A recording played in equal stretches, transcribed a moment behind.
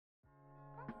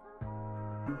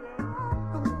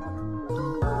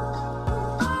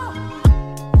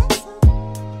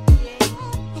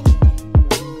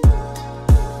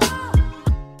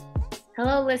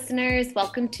listeners.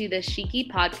 Welcome to the Shiki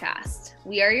Podcast.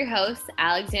 We are your hosts,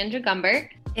 Alexandra Gumbert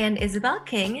and Isabel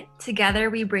King. Together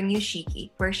we bring you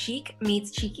Shiki, where chic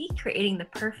meets cheeky, creating the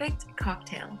perfect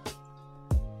cocktail.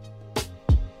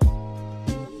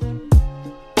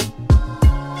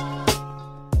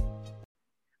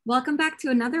 Welcome back to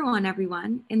another one,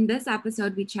 everyone. In this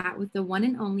episode, we chat with the one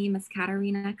and only Miss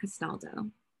Catarina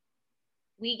Castaldo.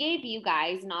 We gave you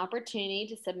guys an opportunity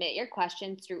to submit your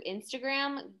questions through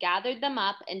Instagram, gathered them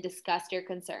up, and discussed your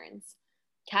concerns.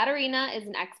 Catarina is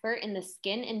an expert in the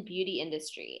skin and beauty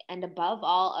industry, and above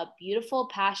all, a beautiful,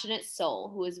 passionate soul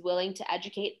who is willing to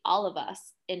educate all of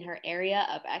us in her area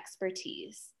of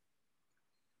expertise.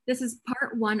 This is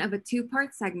part one of a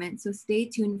two-part segment, so stay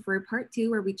tuned for part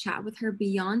two where we chat with her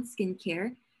beyond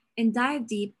skincare and dive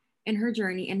deep in her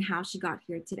journey and how she got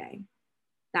here today.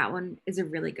 That one is a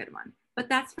really good one. But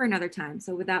that's for another time.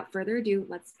 So without further ado,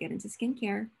 let's get into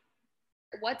skincare.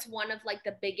 What's one of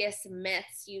the biggest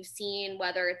myths you've seen,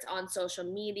 whether it's on social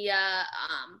media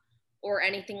or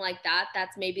anything like that,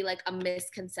 that's maybe a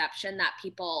misconception that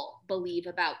people believe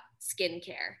about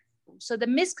skincare? So the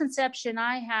misconception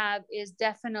I have is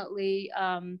definitely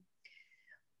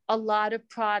a lot of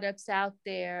products out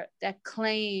there that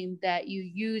claim that you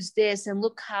use this and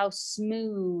look how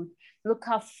smooth, look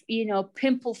how,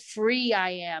 pimple free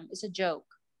I am. It's a joke.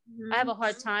 Mm-hmm. I have a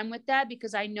hard time with that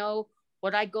because I know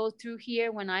what I go through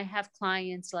here when I have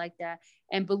clients like that.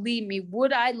 And believe me,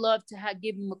 would I love to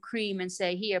give them a cream and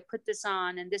say, here, put this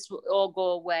on and this will all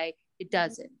go away? It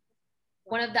doesn't.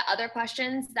 One of the other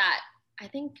questions that I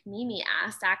think Mimi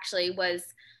asked actually was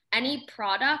any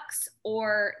products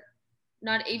or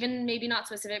not even maybe not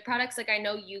specific products. I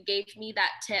know you gave me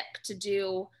that tip to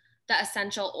do the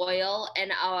essential oil in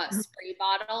a spray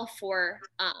bottle for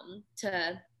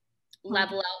to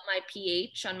level out my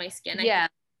pH on my skin.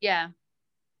 Yeah.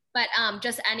 But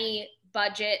just any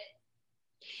budget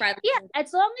friendly. Yeah,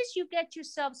 as long as you get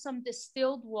yourself some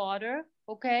distilled water,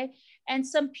 okay, and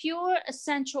some pure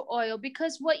essential oil,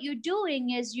 because what you're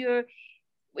doing is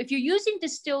if you're using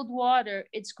distilled water,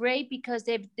 it's great because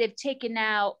they've taken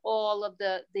out all of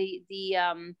the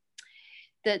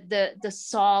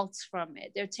salts from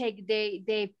it.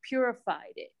 They've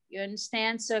purified it. You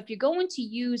understand? So if you're going to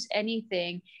use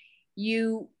anything,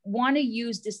 you want to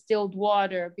use distilled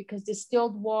water because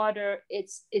distilled water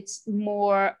it's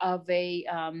more of a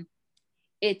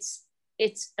it's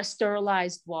a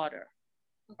sterilized water.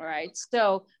 All right.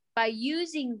 So by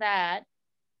using that,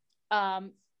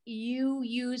 you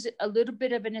use a little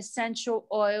bit of an essential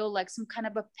oil, like some kind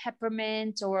of a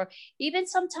peppermint, or even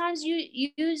sometimes you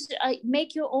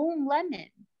make your own lemon.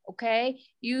 Okay.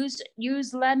 Use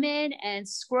lemon and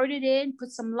squirt it in,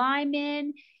 put some lime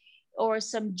in or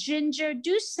some ginger,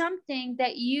 do something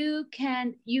that you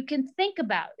can think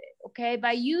about it. Okay.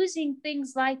 By using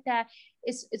things like that,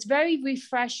 it's very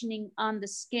refreshing on the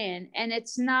skin. And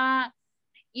it's not,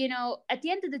 at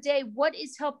the end of the day, what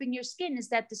is helping your skin is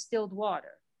that distilled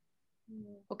water.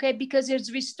 Okay, because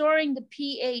it's restoring the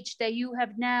pH that you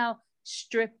have now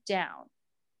stripped down.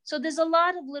 So there's a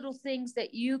lot of little things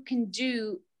that you can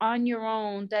do on your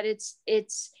own that it's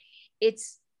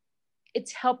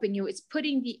helping you. It's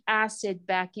putting the acid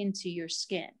back into your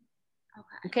skin.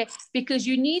 Okay, because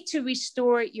you need to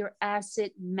restore your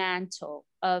acid mantle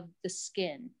of the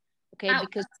skin. Okay,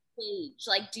 because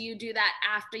stage, do you do that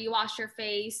after you wash your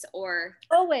face or?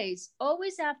 Always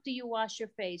after you wash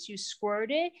your face, you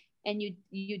squirt it and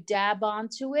you dab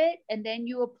onto it, and then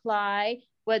you apply,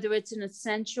 whether it's an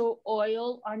essential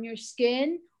oil on your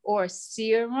skin or a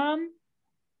serum,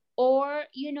 or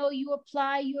you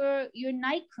apply your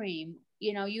night cream,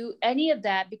 any of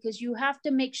that, because you have to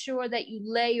make sure that you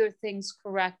layer things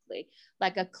correctly.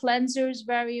 Like a cleanser is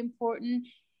very important,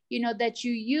 that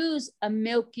you use a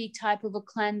milky type of a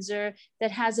cleanser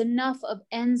that has enough of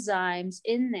enzymes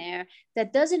in there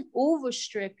that doesn't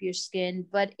overstrip your skin,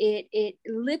 but it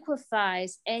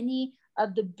liquefies any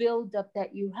of the buildup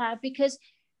that you have. Because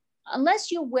unless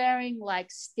you're wearing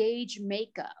stage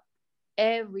makeup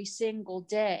every single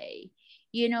day,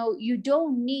 you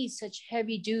don't need such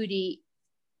heavy duty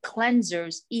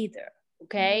cleansers either.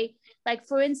 Okay.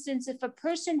 For instance, if a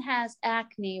person has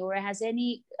acne or has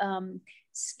any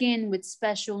skin with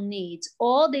special needs,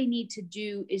 all they need to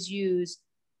do is use,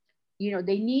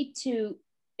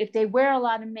 if they wear a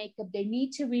lot of makeup, they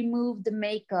need to remove the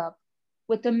makeup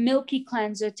with a milky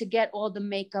cleanser to get all the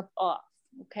makeup off.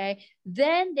 Okay.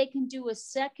 Then they can do a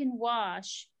second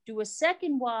wash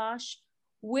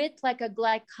with a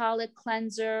glycolic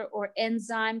cleanser or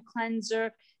enzyme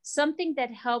cleanser, something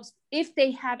that helps if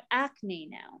they have acne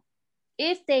now,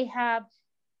 if they have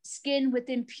skin with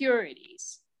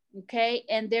impurities. okay?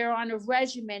 And they're on a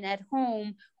regimen at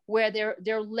home where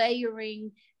they're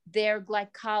layering their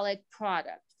glycolic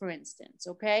product, for instance,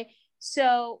 okay?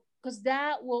 So, because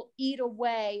that will eat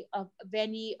away of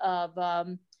any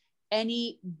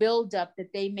buildup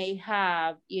that they may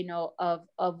have, you know,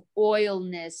 of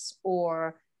oilness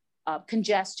or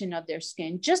congestion of their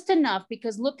skin, just enough,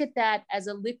 because look at that as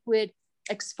a liquid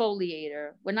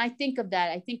exfoliator. When I think of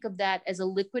that, I think of that as a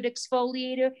liquid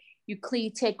exfoliator. You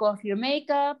clean, take off your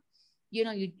makeup, you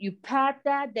know, you pat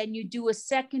that, then you do a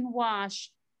second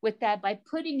wash with that by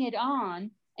putting it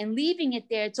on and leaving it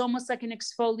there. It's almost like an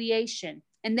exfoliation,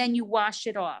 and then you wash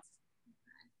it off.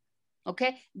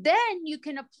 Okay, then you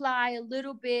can apply a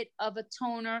little bit of a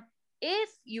toner if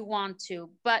you want to,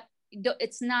 but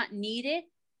it's not needed.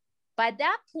 By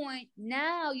that point,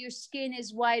 now your skin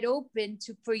is wide open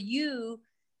for you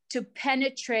to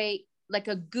penetrate like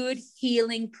a good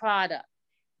healing product.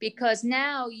 Because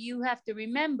now you have to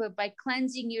remember, by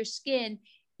cleansing your skin,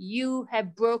 you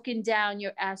have broken down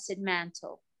your acid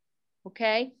mantle,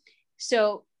 okay?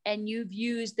 So, and you've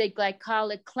used the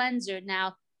glycolic cleanser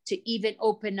now to even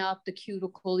open up the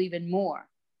cuticle even more.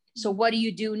 So what do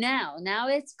you do now? Now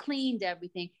it's cleaned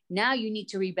everything. Now you need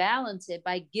to rebalance it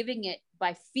by giving it,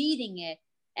 by feeding it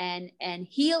and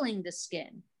healing the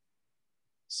skin.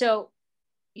 So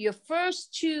your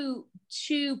first two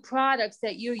products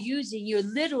that you're using, you're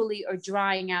literally are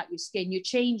drying out your skin. You're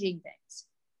changing things.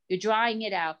 You're drying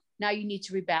it out. Now you need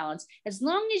to rebalance. As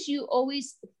long as you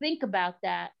always think about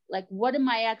that, like, what am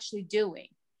I actually doing?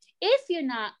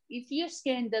 If your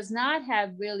skin does not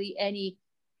have really any,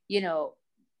 you know,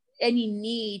 any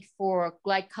need for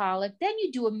glycolic, then you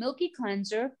do a milky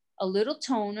cleanser, a little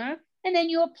toner, and then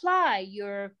you apply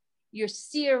your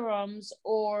serums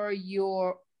or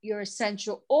your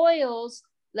essential oils,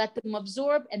 let them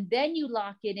absorb, and then you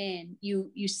lock it in.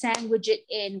 You sandwich it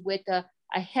in with a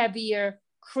heavier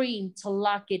cream to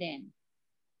lock it in.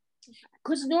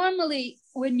 Because normally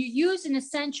when you use an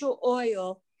essential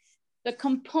oil, the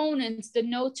components, the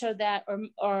notes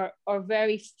are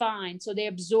very fine, so they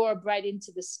absorb right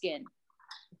into the skin.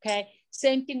 Okay,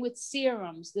 same thing with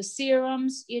serums. The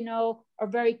serums, you know, are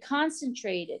very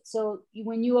concentrated, so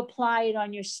when you apply it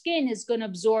on your skin, it's going to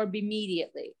absorb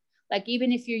immediately. Like,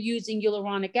 even if you're using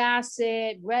hyaluronic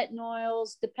acid,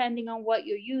 retinoids, depending on what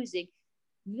you're using,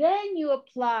 then you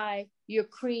apply your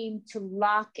cream to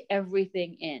lock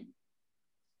everything in.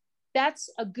 That's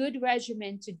a good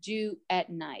regimen to do at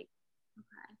night.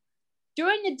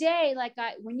 During the day,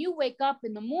 when you wake up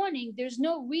in the morning, there's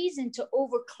no reason to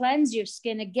over cleanse your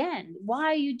skin again. Why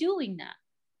are you doing that?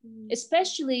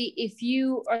 Especially if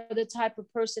you are the type of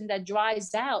person that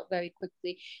dries out very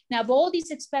quickly. Now, if all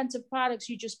these expensive products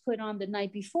you just put on the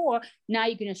night before, now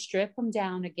you're going to strip them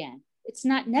down again. It's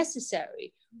not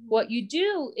necessary. What you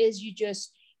do is you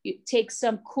take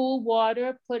some cool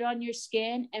water, put on your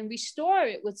skin, and restore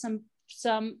it with some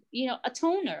a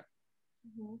toner.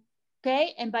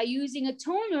 Okay, and by using a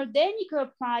toner, then you can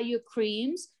apply your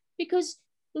creams, because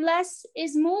less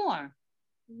is more.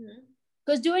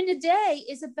 Because during the day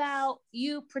is about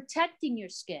you protecting your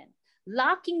skin,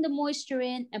 locking the moisture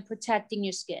in and protecting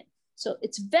your skin. So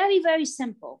it's very, very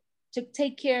simple to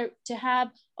take care, to have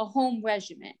a home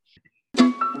regimen.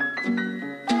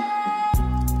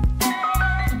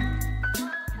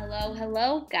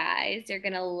 Hello, guys. You're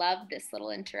going to love this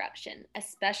little interruption,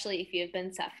 especially if you've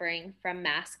been suffering from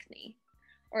maskne.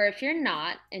 Or if you're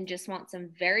not and just want some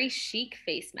very chic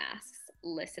face masks,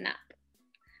 listen up.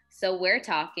 So we're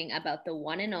talking about the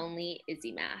one and only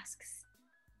Izzy masks.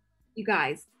 You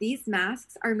guys, these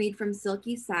masks are made from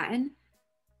silky satin,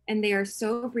 and they are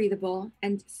so breathable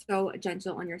and so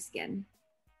gentle on your skin.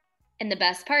 And the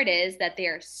best part is that they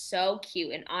are so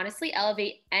cute and honestly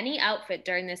elevate any outfit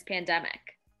during this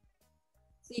pandemic.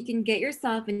 So you can get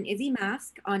yourself an Izzy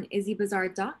mask on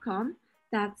izzybazaar.com.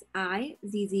 That's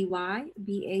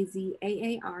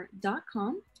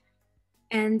IZZYBAZAAR.com.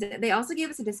 And they also gave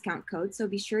us a discount code, so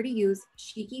be sure to use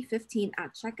Chicy15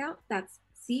 at checkout. That's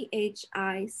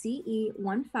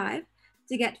CHICE15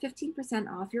 to get 15%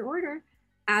 off your order.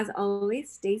 As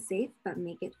always, stay safe, but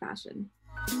make it fashion.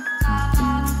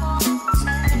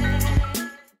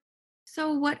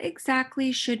 So what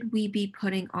exactly should we be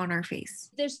putting on our face?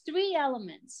 There's 3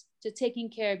 elements to taking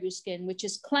care of your skin, which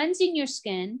is cleansing your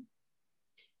skin,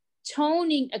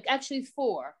 toning, actually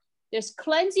 4. There's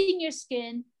cleansing your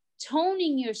skin,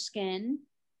 toning your skin,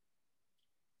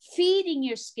 feeding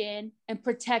your skin, and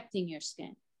protecting your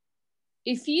skin.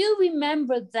 If you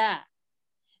remember that,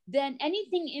 then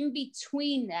anything in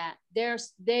between that,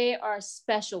 they are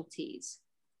specialties.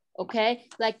 Okay,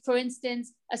 like for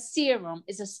instance, a serum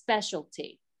is a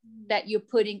specialty. that you're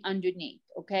putting underneath.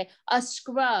 Okay. A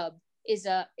scrub is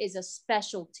a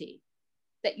specialty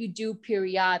that you do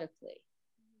periodically.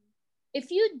 If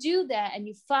you do that and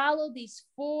you follow these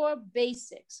 4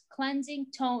 basics, cleansing,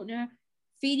 toner,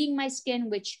 feeding my skin,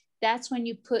 which that's when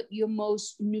you put your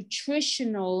most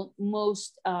nutritional,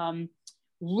 most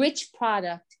rich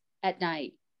product at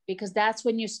night, because that's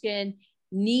when your skin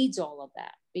needs all of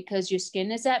that, because your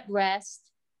skin is at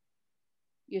rest.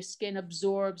 Your skin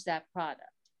absorbs that product.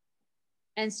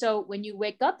 And so when you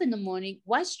wake up in the morning,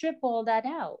 why strip all that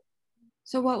out?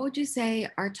 So what would you say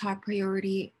our top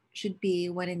priority should be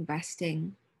when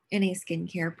investing in a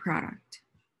skincare product?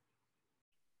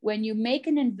 When you make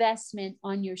an investment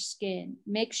on your skin,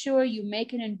 make sure you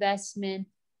make an investment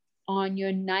on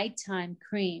your nighttime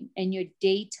cream and your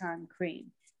daytime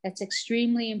cream. That's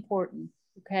extremely important,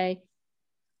 okay?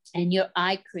 And your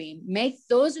eye cream.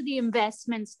 Those are the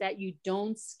investments that you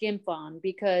don't skimp on,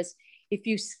 because if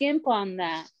you skimp on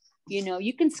that,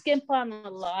 you can skimp on a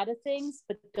lot of things,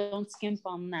 but don't skimp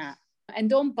on that. And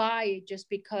don't buy it just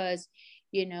because,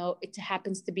 it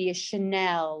happens to be a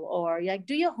Chanel, or like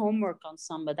do your homework on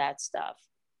some of that stuff.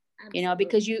 Absolutely.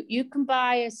 Because you can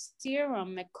buy a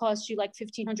serum that costs you like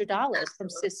 $1,500 from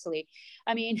Sicily.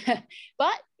 I mean,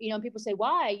 but, people say,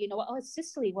 why? Oh, it's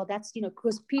Sicily. Well, that's,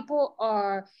 because people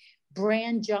are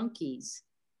brand junkies.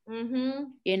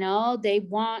 Mm-hmm. They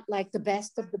want like the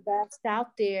best of the best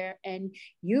out there. And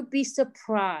you'd be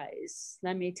surprised.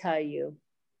 Let me tell you,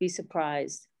 be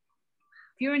surprised.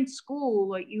 If you're in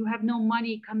school or you have no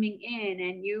money coming in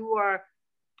and you are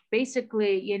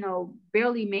basically,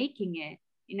 barely making it,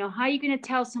 how are you going to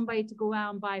tell somebody to go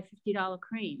out and buy a $50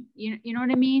 cream? You know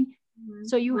what I mean? Mm-hmm.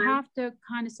 So you have to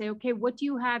kind of say, okay, what do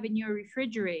you have in your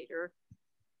refrigerator,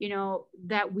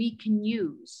 that we can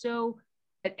use? So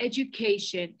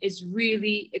education is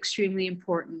really extremely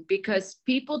important, because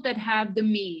people that have the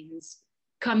means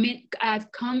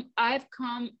I've come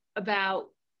about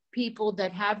people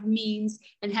that have means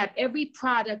and have every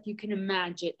product you can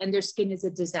imagine, and their skin is a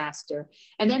disaster.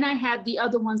 And then I have the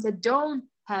other ones that don't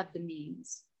have the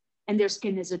means and their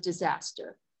skin is a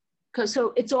disaster.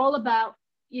 So it's all about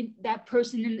that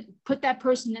person, put that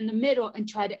person in the middle and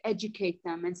try to educate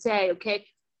them and say, okay,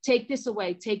 take this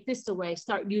away,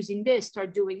 start using this,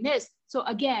 start doing this. So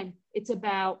again, it's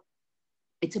about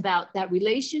that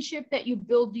relationship that you're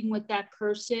building with that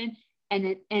person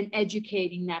and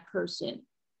educating that person.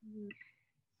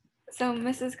 So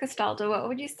Mrs. Castaldo, what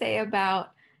would you say about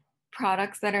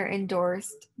products that are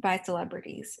endorsed by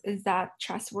celebrities? Is that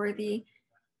trustworthy?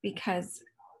 Because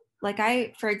like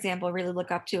I, for example, really look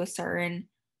up to a certain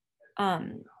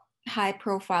high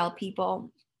profile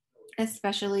people,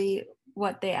 especially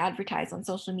what they advertise on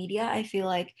social media. I feel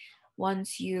like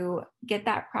once you get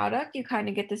that product, you kind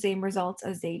of get the same results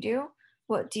as they do.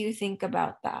 What do you think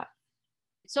about that?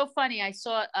 It's so funny. I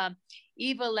saw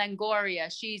Eva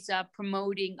Longoria. She's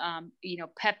promoting,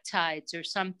 peptides or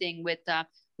something with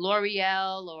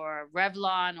L'Oreal or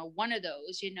Revlon or one of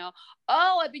those,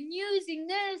 Oh, I've been using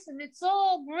this and it's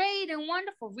all great and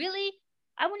wonderful. Really?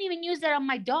 I wouldn't even use that on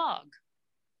my dog.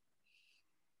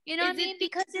 You know what I mean?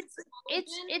 Because it's,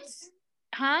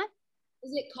 huh?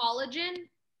 Is it collagen?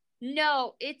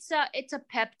 No, it's a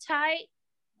peptide.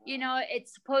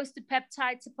 It's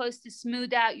supposed to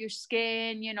smooth out your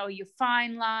skin, your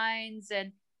fine lines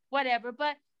and whatever.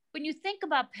 But when you think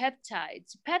about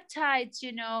peptides,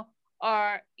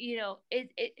 are,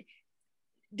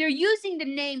 they're using the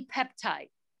name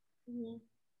peptide. Mm-hmm.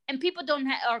 And people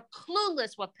are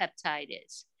clueless what peptide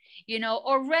is,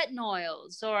 or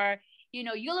retinols or,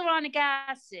 hyaluronic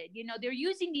acid, they're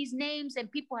using these names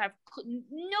and people have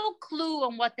no clue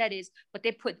on what that is, but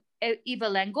they put Eva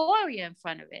Longoria in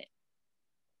front of it,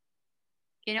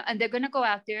 and they're going to go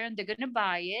out there and they're going to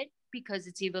buy it because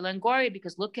it's Eva Longoria,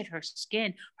 because look at her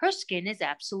skin. Her skin is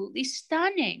absolutely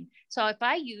stunning. So if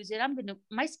I use it,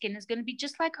 my skin is going to be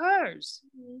just like hers.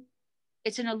 Mm-hmm.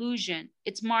 It's an illusion.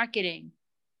 It's marketing.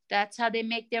 That's how they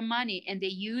make their money. And they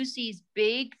use these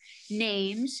big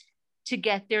names to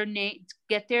get their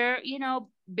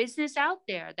business out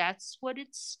there. That's what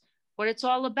it's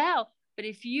all about. But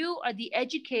if you are the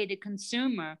educated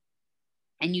consumer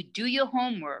and you do your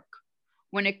homework,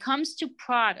 when it comes to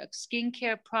products,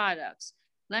 skincare products,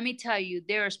 let me tell you,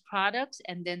 there's products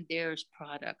and then there's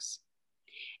products.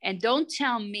 And don't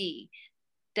tell me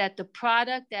that the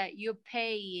product that you're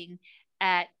paying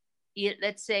at,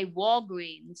 let's say,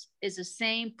 Walgreens is the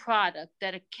same product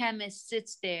that a chemist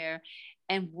sits there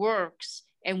and works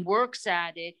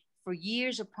at it for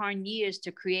years upon years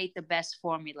to create the best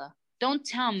formula. Don't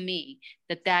tell me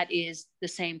that is the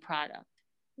same product.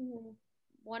 Mm-hmm.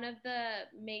 One of the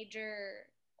major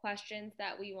questions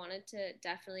that we wanted to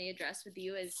definitely address with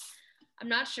you is, I'm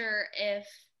not sure if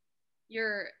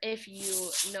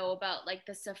you know about like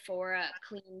the Sephora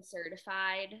Clean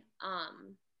Certified.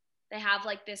 They have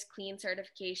like this clean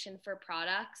certification for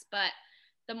products, but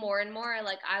the more and more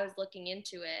like I was looking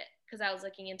into it, because I was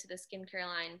looking into the skincare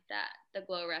line, that the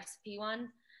Glow Recipe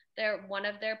one, one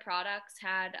of their products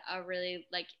had a really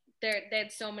like they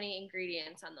had so many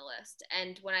ingredients on the list,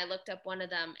 and when I looked up one of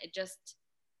them, it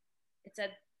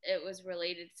said it was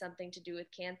related to something to do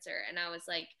with cancer, and I was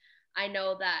like, I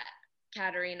know that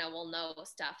Katerina will know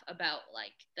stuff about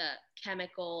like the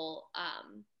chemical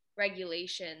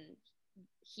regulation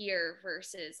here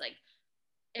versus like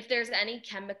if there's any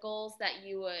chemicals that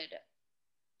you would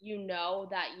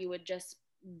just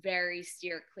very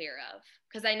steer clear of,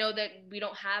 because I know that we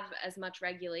don't have as much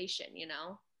regulation, you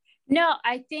know. No,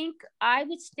 I think I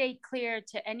would stay clear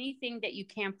to anything that you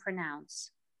can't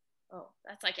pronounce. Oh,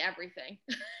 that's like everything.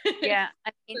 Yeah,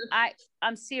 I mean,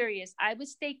 I'm serious. I would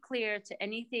stay clear to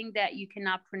anything that you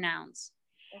cannot pronounce.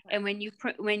 Okay. And when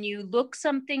you look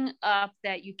something up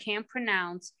that you can't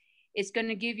pronounce, it's going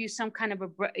to give you some kind of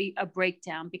a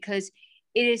breakdown, because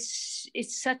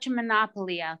it's such a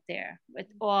monopoly out there with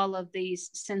all of these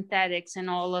synthetics and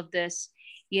all of this,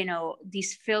 you know,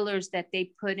 these fillers that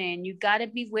they put in. You got to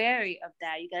be wary of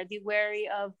that. You got to be wary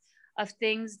of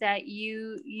things that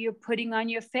you're putting on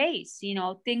your face, you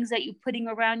know, things that you're putting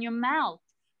around your mouth,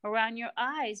 around your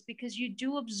eyes, because you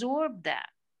do absorb that.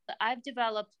 I've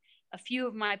developed a few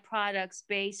of my products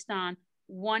based on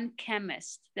one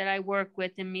chemist that I work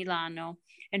with in Milano,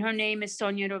 and her name is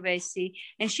Sonia Rovesi,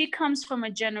 and she comes from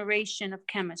a generation of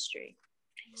chemistry.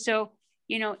 So,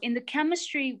 you know, in the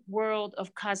chemistry world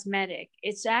of cosmetic,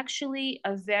 it's actually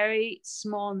a very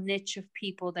small niche of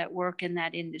people that work in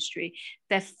that industry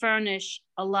that furnish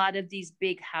a lot of these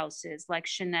big houses like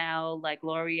Chanel, like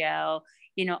L'Oreal,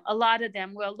 you know, a lot of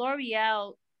them. Well,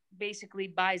 L'Oreal basically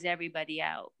buys everybody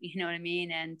out, you know what I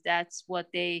mean? And that's what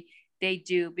they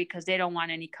do, because they don't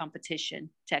want any competition.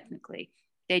 Technically,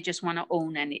 they just want to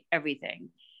own everything.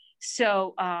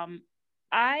 So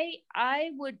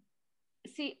I would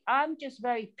see, I'm just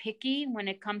very picky when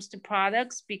it comes to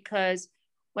products, because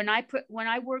when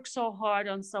I work so hard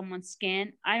on someone's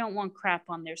skin, I don't want crap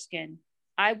on their skin.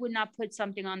 I would not put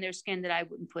something on their skin that I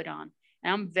wouldn't put on.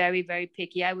 And I'm very, very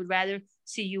picky. I would rather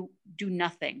see you do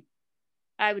nothing.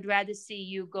 I would rather see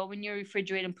you go in your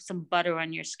refrigerator and put some butter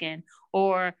on your skin,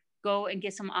 or go and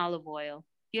get some olive oil.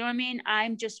 You know what I mean?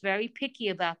 I'm just very picky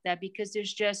about that, because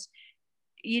there's just,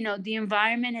 you know, the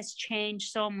environment has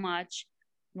changed so much.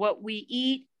 What we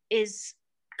eat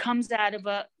comes out of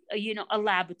a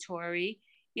laboratory.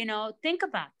 You know, think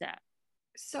about that.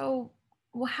 So,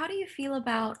 well, how do you feel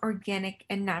about organic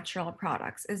and natural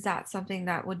products? Is that something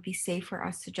that would be safe for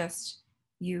us to just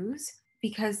use?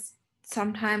 Because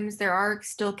sometimes there are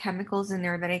still chemicals in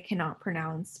there that I cannot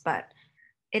pronounce, but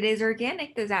it is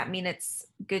organic. Does that mean it's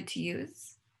good to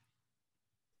use?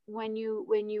 When you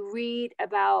read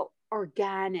about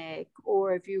organic,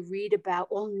 or if you read about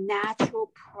all natural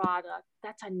product,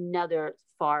 that's another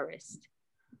forest.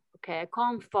 Okay, I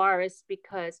call them forests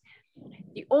because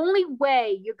the only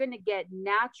way you're going to get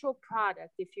natural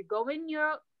product, if you go in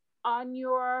on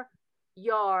your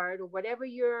yard or whatever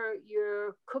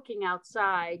you're cooking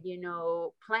outside, you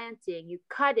know, planting, you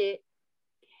cut it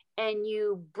and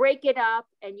you break it up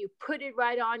and you put it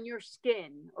right on your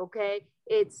skin. Okay,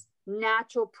 it's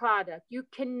natural product. It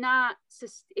cannot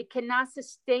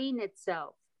sustain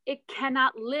itself. It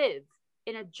cannot live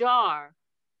in a jar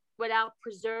without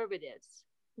preservatives,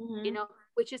 you know,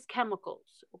 which is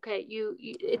chemicals. Okay,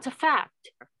 it's a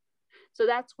fact. So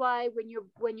that's why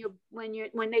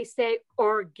when they say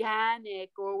organic,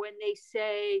 or when they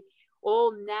say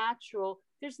all natural,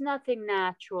 there's nothing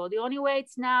natural. The only way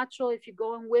it's natural if you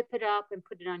go and whip it up and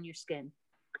put it on your skin.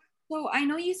 So I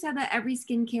know you said that every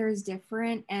skincare is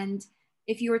different, and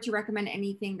if you were to recommend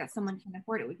anything that someone can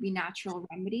afford, it would be natural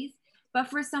remedies. But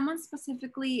for someone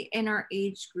specifically in our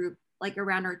age group, like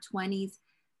around our 20s,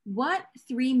 what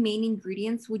 3 main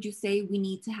ingredients would you say we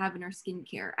need to have in our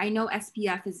skincare? I know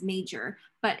SPF is major,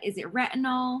 but is it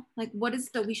retinol? Like, what is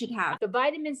that we should have? The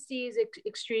vitamin C is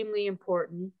extremely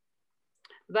important.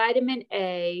 Vitamin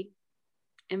A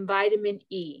and vitamin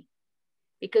E,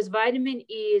 because vitamin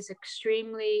E is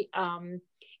extremely,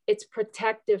 it's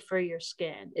protective for your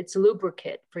skin. It's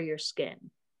lubricant for your skin.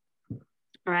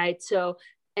 All right. So,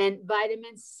 and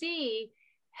vitamin C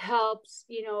helps,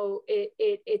 you know,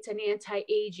 it's an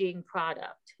anti-aging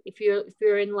product. If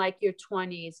you're in like your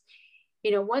 20s,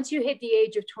 you know, once you hit the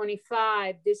age of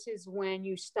 25, this is when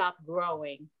you stop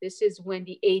growing. This is when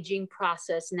the aging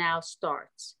process now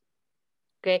starts.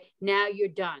 Okay, now you're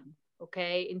done.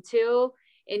 Okay,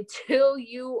 until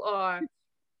you are,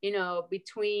 you know,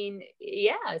 between,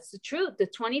 yeah, it's the truth. The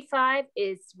 25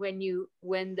 is when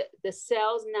the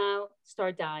cells now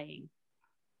start dying.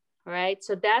 All right,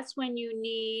 so that's when you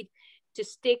need to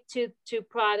stick to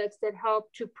products that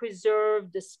help to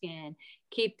preserve the skin,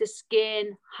 keep the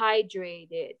skin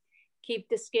hydrated, keep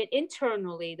the skin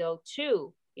internally though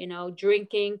too, you know,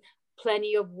 drinking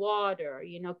plenty of water,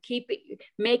 you know,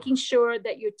 making sure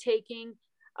that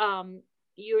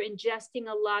you're ingesting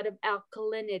a lot of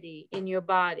alkalinity in your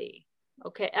body.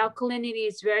 Okay, alkalinity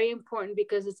is very important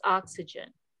because it's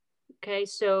oxygen. Okay,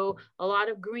 so a lot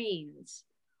of greens,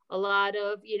 a lot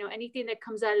of, you know, anything that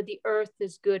comes out of the earth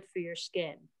is good for your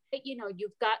skin. You know,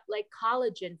 you've got like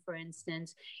collagen, for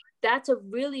instance. That's a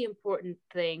really important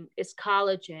thing, is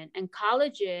collagen. And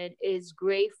collagen is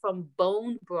great from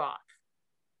bone broth.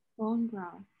 Bone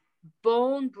broth.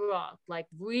 Bone broth, like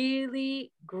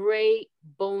really great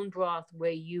bone broth,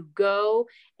 where you go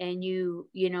and you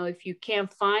know, if you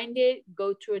can't find it,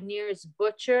 go to a nearest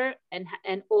butcher and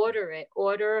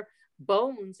order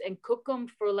bones and cook them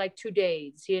for like 2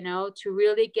 days, you know, to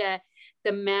really get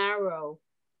the marrow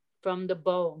from the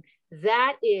bone.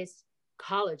 That is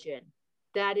collagen.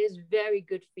 That is very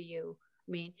good for you.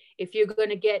 I mean, if you're going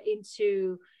to get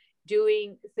into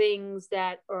doing things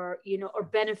that are, you know, are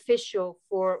beneficial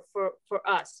for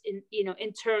us in, you know,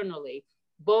 internally,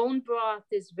 bone broth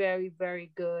is very,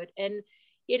 very good. And,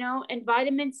 you know, and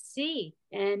vitamin C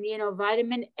and, you know,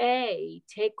 vitamin A,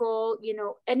 take all, you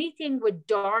know, anything with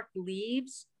dark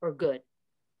leaves are good.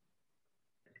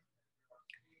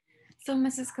 So,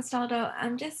 Mrs. Castaldo,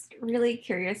 I'm just really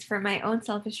curious, for my own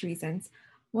selfish reasons,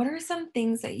 what are some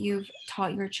things that you've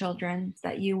taught your children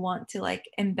that you want to like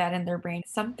embed in their brain?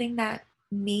 Something that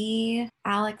me,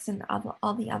 Alex, and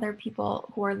all the other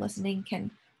people who are listening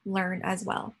can learn as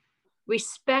well.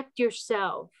 Respect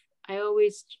yourself. I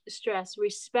always stress,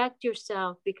 respect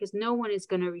yourself, because no one is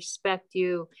going to respect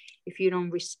you if you don't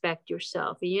respect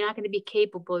yourself. And you're not going to be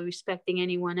capable of respecting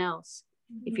anyone else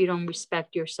if you don't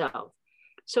respect yourself.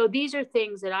 So these are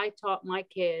things that I taught my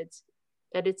kids,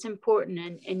 that it's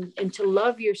important, and to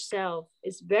love yourself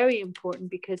is very important,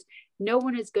 because no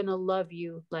one is going to love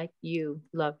you like you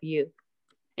love you.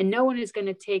 And no one is going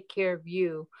to take care of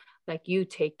you like you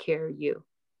take care of you.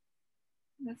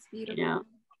 That's beautiful. You know,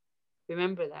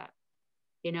 remember that,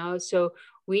 you know, so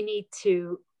we need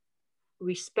to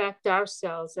respect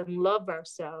ourselves and love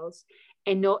ourselves,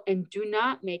 and do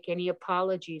not make any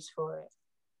apologies for it.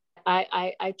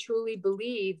 I truly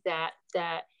believe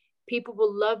that people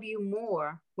will love you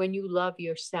more when you love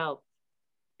yourself,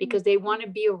 because they want to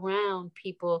be around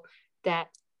people that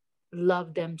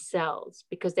love themselves,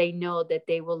 because they know that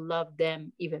they will love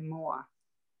them even more.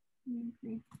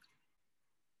 Mm-hmm.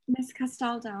 Ms.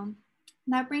 Castaldo,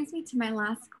 that brings me to my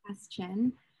last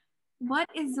question. What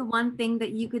is the one thing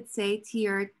that you could say to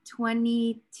your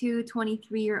 22,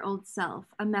 23-year-old self,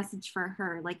 a message for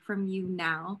her, like from you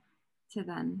now to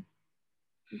then?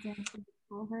 Is there anything to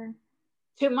tell her?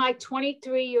 To my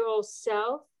 23-year-old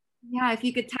self? Yeah, if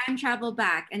you could time travel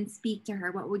back and speak to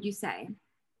her, what would you say?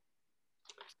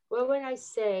 What would I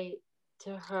say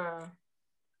to her?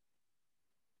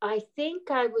 I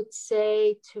think I would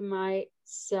say to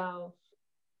myself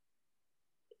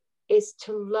is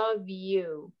to love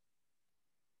you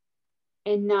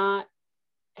and not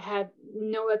have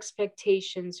no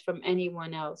expectations from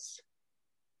anyone else.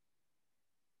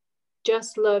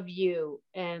 Just love you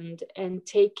and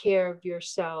take care of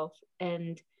yourself,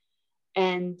 and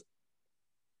because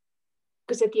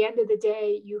at the end of the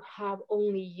day, you have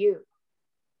only you,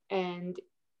 and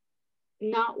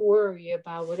not worry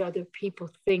about what other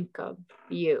people think of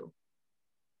you.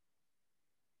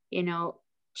 You know,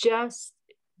 just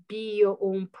be your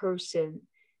own person.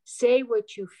 Say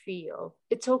what you feel.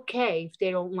 It's okay if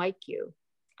they don't like you.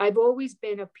 I've always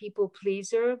been a people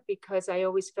pleaser, because I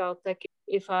always felt like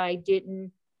if I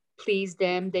didn't please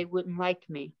them, they wouldn't like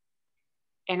me.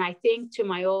 And I think to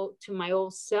my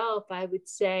old self, I would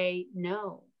say,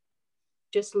 no,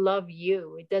 just love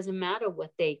you. It doesn't matter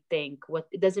what they think.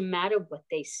 It doesn't matter what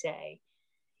they say,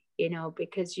 you know,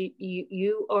 because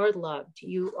you are loved.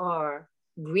 You are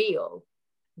real.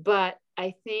 But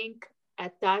I think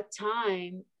at that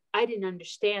time, I didn't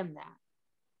understand that.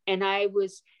 And I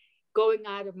was going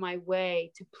out of my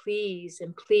way to please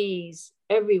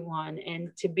everyone,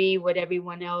 and to be what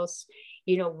everyone else,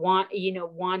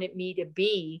 wanted me to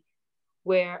be,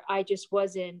 where I just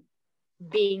wasn't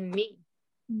being me.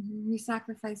 Mm-hmm. You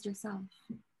sacrificed yourself.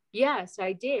 Yes,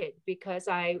 I did, because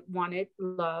I wanted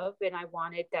love, and I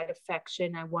wanted that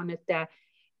affection. I wanted that,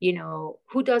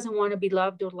 who doesn't want to be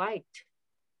loved or liked?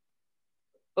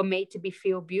 or made to be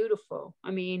feel beautiful.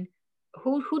 I mean,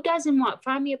 who doesn't want,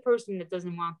 find me a person that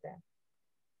doesn't want that,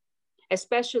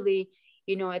 especially,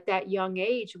 you know, at that young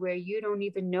age where you don't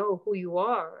even know who you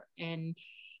are. And,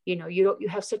 you know, you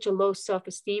have such a low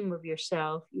self-esteem of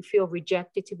yourself. You feel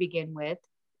rejected to begin with,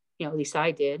 you know, at least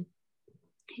I did,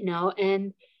 you know,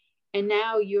 and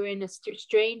now you're in a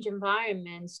strange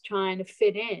environments trying to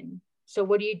fit in. So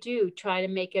what do? Try to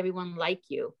make everyone like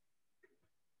you,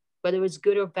 whether it's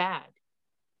good or bad,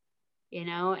 you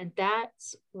know? And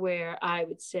that's where I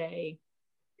would say,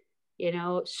 you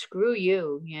know, screw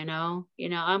you, you know,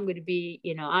 I'm going to be,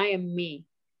 you know, I am me,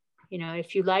 you know,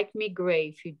 if you like me,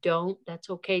 great. If you don't, that's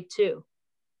okay too.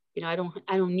 You know,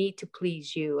 I don't need to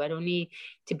please you. I don't need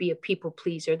to be a people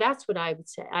pleaser. That's what I would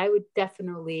say. I would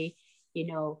definitely, you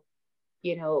know,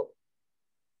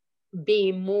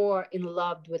 be more in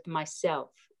love with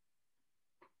myself.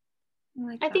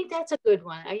 I think that's a good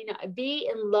one. You know, be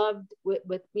in love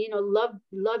with you know,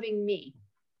 loving me,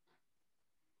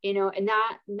 you know, and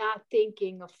not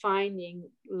thinking of finding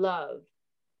love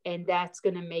and that's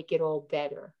going to make it all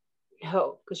better.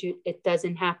 No, because it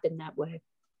doesn't happen that way.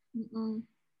 Mm-mm.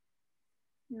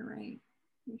 You're right.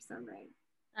 You're so right.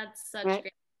 That's such great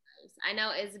advice. I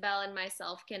know Isabel and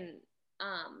myself can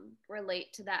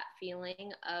relate to that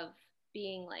feeling of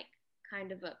being like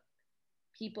kind of a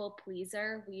people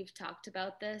pleaser. We've talked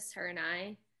about this, her and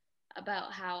I,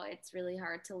 about how it's really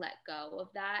hard to let go of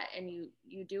that, and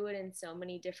you do it in so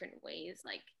many different ways.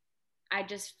 Like, I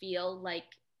just feel like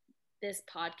this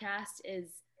podcast is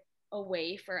a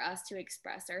way for us to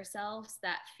express ourselves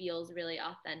that feels really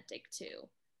authentic too.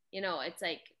 You know, it's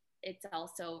like it's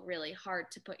also really hard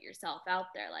to put yourself out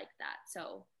there like that.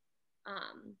 So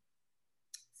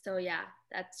yeah,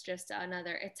 that's just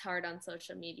another, it's hard on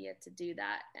social media to do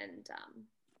that. And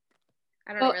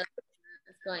I don't know really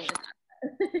what's going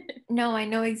on. No, I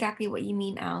know exactly what you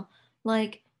mean, Al.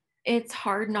 Like, it's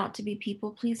hard not to be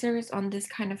people pleasers on this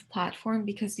kind of platform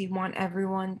because we want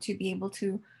everyone to be able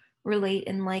to relate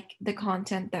and like the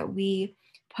content that we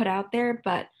put out there,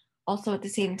 but also at the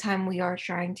same time, we are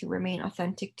trying to remain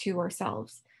authentic to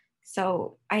ourselves.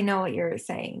 So I know what you're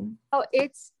saying. Oh,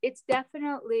 it's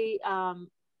definitely,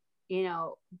 you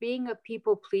know, being a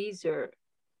people pleaser.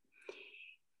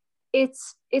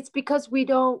 It's because we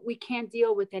can't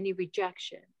deal with any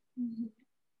rejection. Mm-hmm.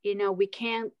 You know, we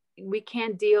can't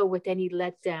deal with any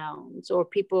letdowns or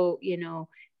people, you know,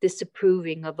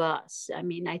 disapproving of us. I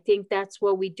mean, I think that's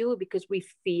what we do because we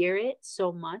fear it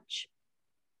so much.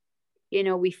 You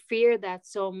know, we fear that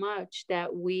so much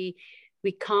that we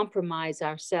compromise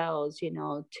ourselves, you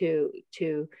know, to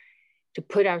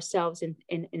put ourselves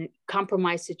in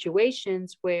compromised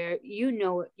situations where, you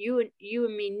know, you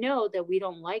and me know that we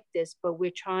don't like this, but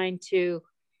we're trying to,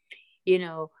 you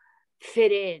know,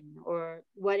 fit in or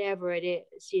whatever it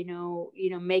is, you know,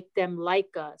 make them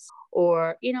like us.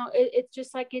 Or, you know, it's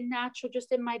just like in natural,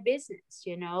 just in my business,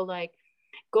 you know, like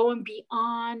going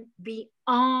beyond,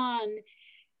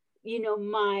 you know,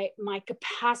 my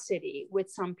capacity with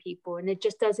some people. And it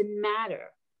just doesn't matter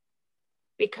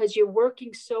because you're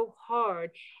working so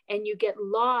hard and you get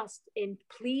lost in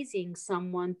pleasing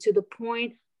someone to the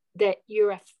point that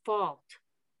you're at fault.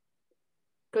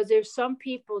 Because there's some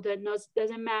people that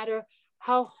doesn't matter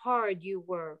how hard you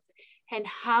work and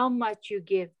how much you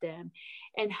give them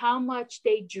and how much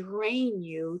they drain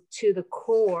you to the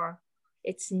core,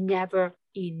 it's never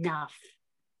enough.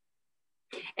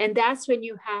 And that's when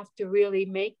you have to really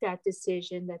make that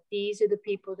decision that these are the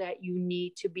people that you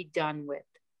need to be done with.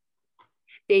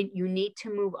 You need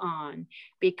to move on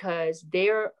because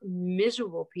they're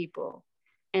miserable people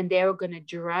and they're going to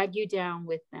drag you down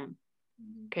with them.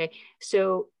 Okay.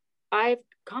 So I've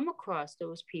come across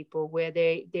those people where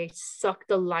they suck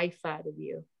the life out of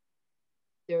you,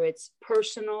 whether it's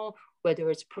personal, whether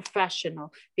it's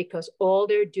professional, because all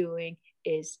they're doing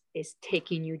is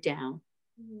taking you down.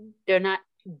 Mm-hmm.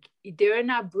 They're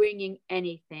not bringing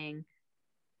anything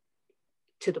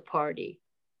to the party,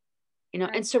 you know,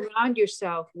 right. And surround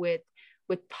yourself with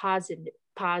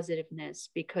positiveness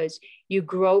because you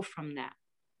grow from that.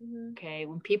 Mm-hmm. Okay.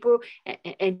 When people, and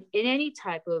in any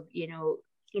type of, you know,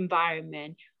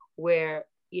 environment where,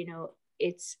 you know,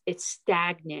 it's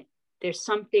stagnant, there's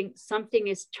something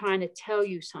is trying to tell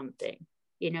you something,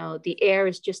 you know, the air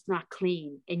is just not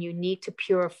clean and you need to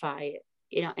purify it,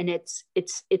 you know, and it's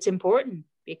important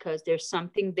because there's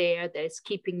something there that is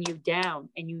keeping you down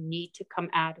and you need to come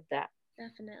out of that.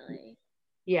 Definitely.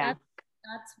 Yeah.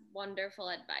 That's wonderful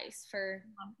advice for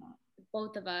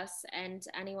both of us and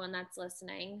anyone that's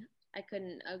listening. I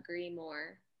couldn't agree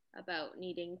more about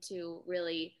needing to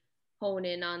really hone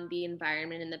in on the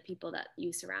environment and the people that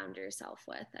you surround yourself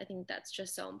with. I think that's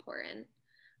just so important.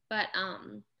 But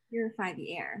purify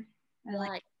the air.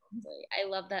 I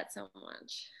love that so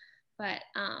much. But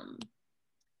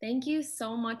thank you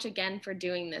so much again for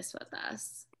doing this with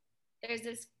us. There's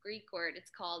this Greek word, it's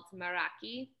called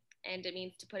maraki, and it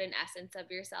means to put an essence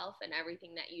of yourself in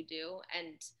everything that you do.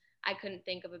 And I couldn't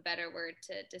think of a better word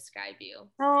to describe you.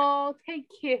 Oh, thank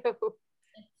you.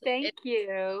 Thank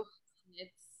you.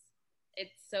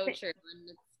 It's so true.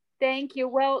 Thank you.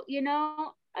 Well, you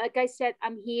know, like I said,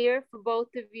 I'm here for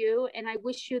both of you, and I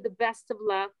wish you the best of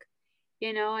luck.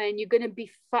 You know, and you're gonna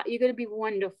be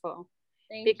wonderful.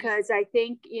 Because I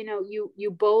think, you know,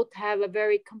 you both have a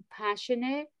very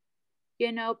compassionate,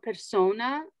 you know,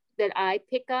 persona that I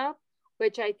pick up,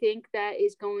 which I think that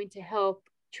is going to help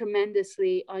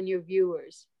tremendously on your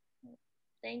viewers.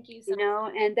 Thank you so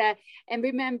much. And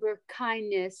remember,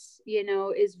 kindness, you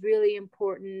know, is really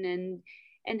important,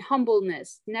 and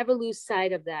humbleness. Never lose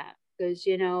sight of that, because,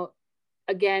 you know,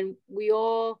 again, we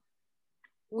all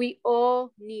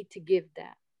need to give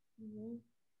that. Mm-hmm.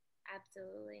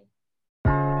 Absolutely.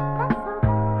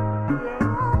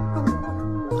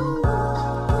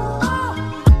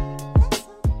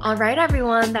 All right,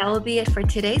 everyone, that will be it for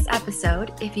today's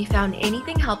episode. If you found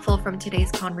anything helpful from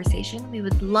today's conversation, we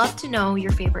would love to know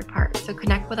your favorite part. So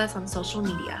connect with us on social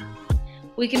media.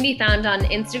 We can be found on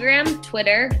Instagram,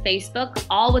 Twitter, Facebook,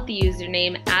 all with the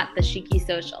username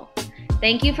 @TheChiquisocial.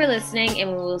 Thank you for listening,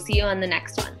 and we will see you on the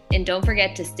next one. And don't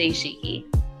forget to stay cheeky.